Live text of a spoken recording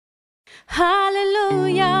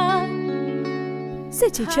Hallelujah.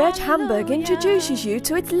 City Church Hamburg introduces you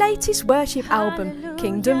to its latest worship album,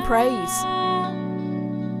 Kingdom Praise.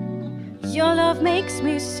 Your love makes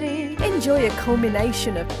me sing. Enjoy a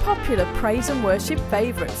culmination of popular praise and worship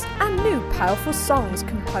favourites and new powerful songs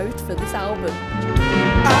composed for this album.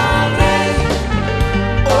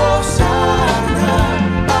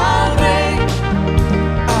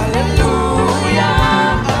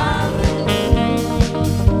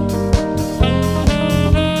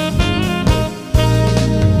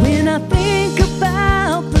 When I think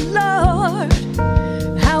about the Lord,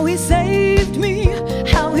 how He saved me,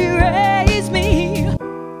 how He raised me,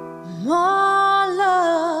 more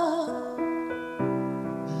love,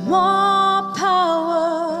 more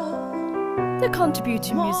power. The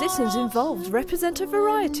contributing musicians involved represent a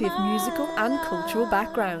variety of musical and cultural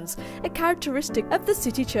backgrounds, a characteristic of the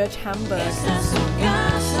City Church Hamburg.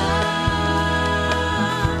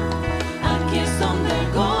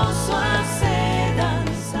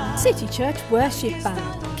 City Church Worship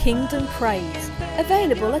Band, Kingdom Praise,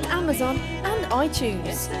 available at Amazon and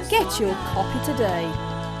iTunes. Get your copy today.